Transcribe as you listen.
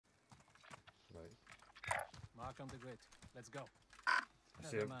on the grid. Let's go.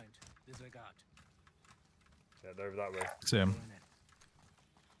 See Never him. mind. Disregard. Yeah, they're over that way. See him.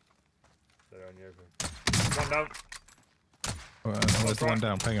 They're on the open. One down. Where's the one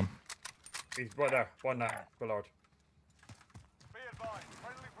down? Ping him. He's right there. One there. Bullard.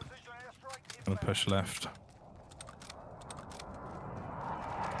 Gonna push left.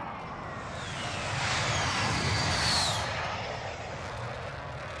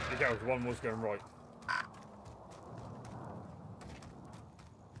 Yeah, one was going right.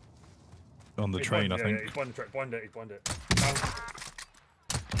 On the train, I think. Yeah, he's behind the train. Behind it. He's behind it.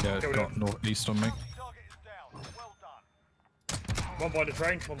 Yeah, it's got northeast on me. One behind the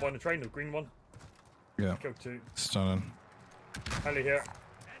train. One behind the train. The green one. Yeah. Killed two. Stunning. Heli here.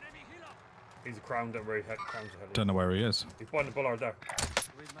 He's a crown. Don't worry. Crown's a heli. Don't know where he is. He's behind the Bullard there.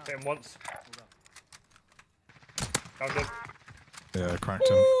 Hit him once. Found him. Yeah, cracked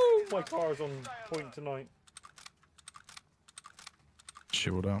him. Woo! My car's on point tonight.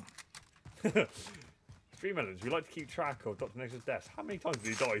 Shield out. Stream editors, we like to keep track of Dr. Nexus' deaths. How many times have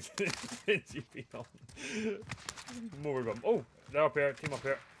you died since you've been on? More of them. Oh, they're up here. Team up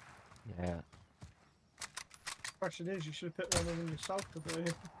here. Yeah. Question is, you should have put one of them yourself before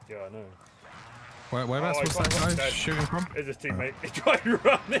you. Yeah, I know. Whereabouts was that guy shooting from? It's his teammate. He tried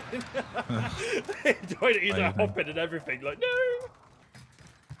running. He tried to either hop in and everything. Like, no!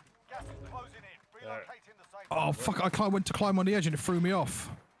 Oh, fuck. I went to climb on the edge and it threw me off.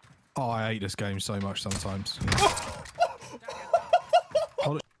 Oh, I hate this game so much sometimes.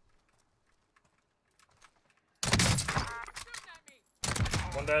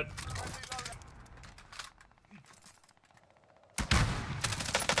 One dead.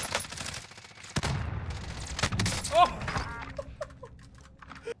 Oh!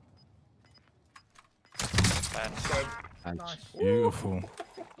 Nice. Beautiful.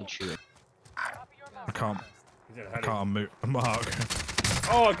 Good shooting. I can't move. Mark.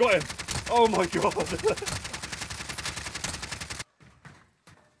 Oh, I got him. Oh my god. Oh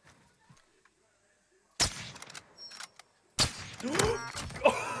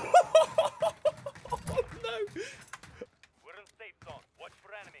no. We're in safe zone. Watch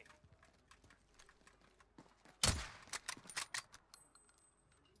for enemy.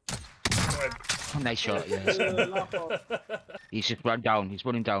 Nice shot, yes. He's just run down. He's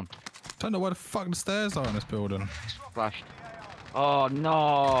running down. Don't know where the fuck the stairs are in this building. Flashed. Oh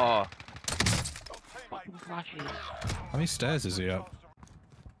no! Fucking flashes. How many stairs is he up?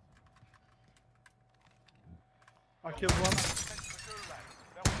 I killed one.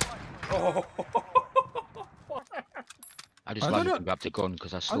 Oh. I just landed and grabbed the gun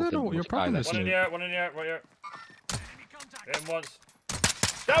because I still don't know what your problem is. One in the air, right here. Hit him once.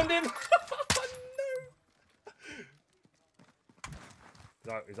 Downed him!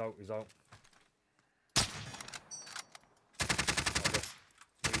 No! He's out.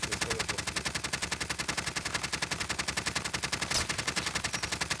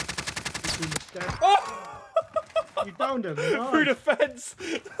 Oh! You downed him. Nice. Through the fence!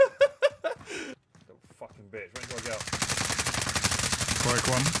 Little fucking bitch. When do I go? Break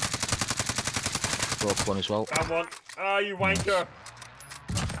one. Broke one as well. Down one. Ah, you wanker.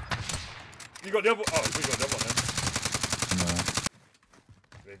 You got the other. Oh, you got the other one then. No.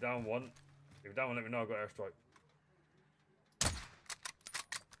 If you're down one. If you're down one, let me know. I got airstrike.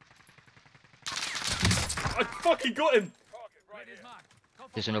 I fucking got him.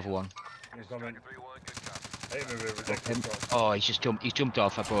 There's another one. He's coming. Hit him with a ridiculous shot. Oh, he's just jumped. He's jumped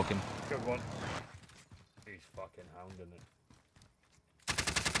off. I broke him. Good one. He's fucking hounding it.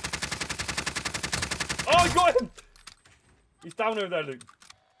 Oh, I got him! He's down over there, Luke.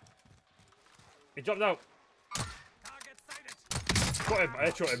 He jumped out. Got him. I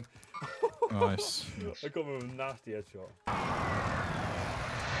headshot him. Nice. I got him with a nasty headshot.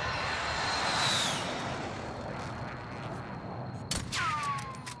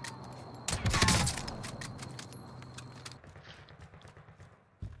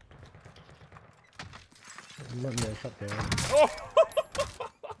 Oh!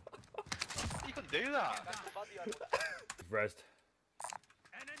 You can do that. Rest.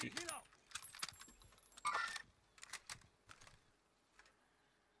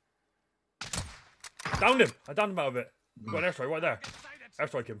 Downed him. I downed him out of it. Got an airstrike right there.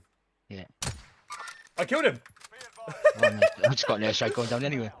 Airstrike him. Yeah. I killed him. Oh, no. I just got an airstrike going down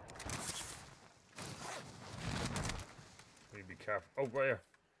anyway. Need to be careful. Oh, right here.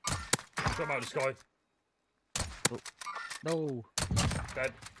 Shot him out of the sky. Oh. No.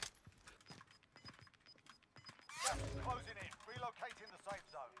 Dead. Closing in. Relocating the safe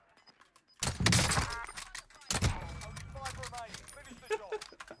zone. Only 5 remain. Finish the job.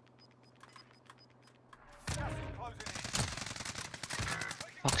 Gas is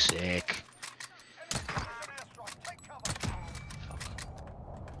Fuck's sake.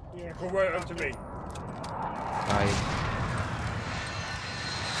 Yeah. Come right up to me. Right.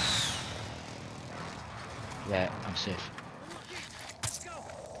 Yeah, I'm safe.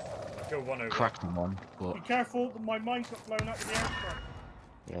 I killed one over. Cracked him one, but Be careful that my mine got blown up with the aircraft.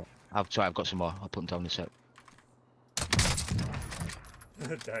 yeah. I've got some more. I'll put them down in a sec.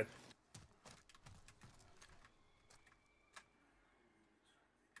 Dead.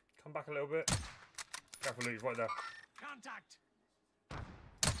 Come back a little bit. Careful, Luke, right there. Contact.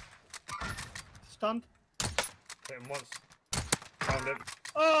 Stunned. Hit him once. Found him.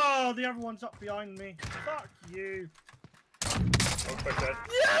 Oh, the other one's up behind me. Fuck you. Oh, quick dead.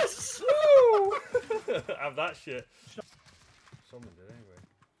 Yes! Woo! Have that shit. Someone did anyway.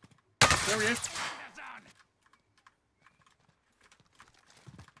 There he is.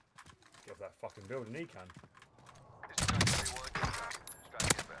 Get off that fucking building, he can.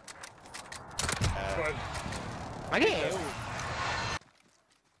 Got him.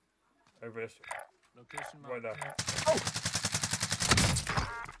 Over this. Location Right marked. there.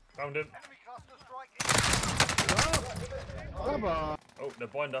 Found him. Enemy cluster strike Come on. Oh, they're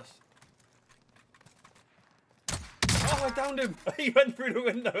behind us. Oh, I downed him! He went through the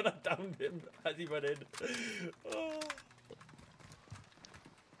window and I downed him as he went in. Oh.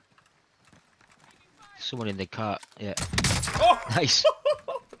 Someone in the car. Yeah. Oh! Nice.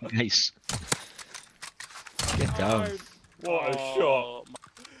 Nice. Get down. What a shot!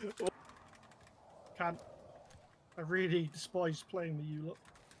 Can't. I really despise playing with you lot.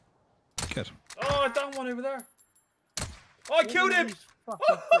 Good. Oh, I downed one over there. Oh, I killed him! These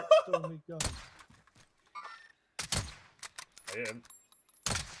fucking pricks stole me gun. I hit him.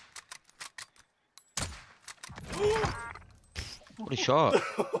 What a shot.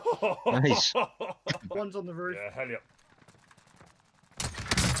 Nice. One's on the roof. Yeah, heli up.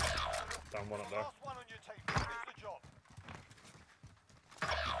 Down one up there. Last one on your team. Finish the job.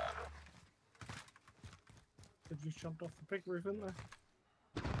 They've just jumped off the big roof, isn't they?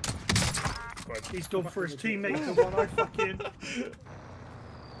 Got him. He's done for his teammate, the one I fucking.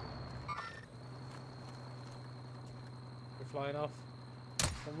 We're flying off.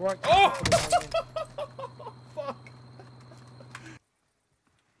 I'm right. Oh! Fuck!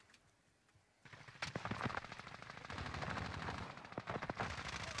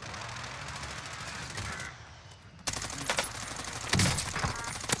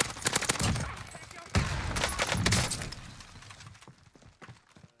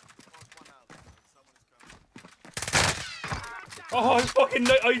 Oh, I fucking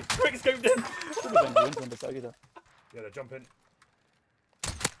no! I quick scoped him! Yeah, they're jumping.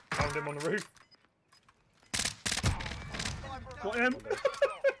 Found him on the roof. Got him.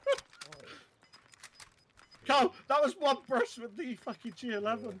 Carl, that was one brush with the fucking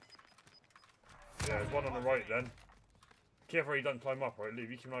G11. Yeah, there's one on the right then. Careful he doesn't climb up, right?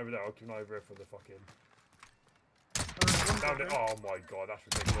 Leave, you come over there, I'll come over here for the fucking... Found it. Oh my god, that's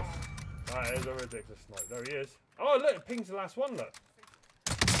ridiculous. That is a ridiculous snipe. There he is. Oh look, it pings the last one, look.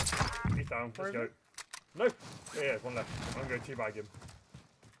 He's down, let's go. No! Yeah, there's one left. I'm going to teabag him.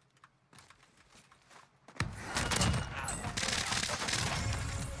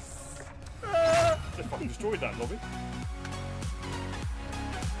 Just fucking destroyed that lobby.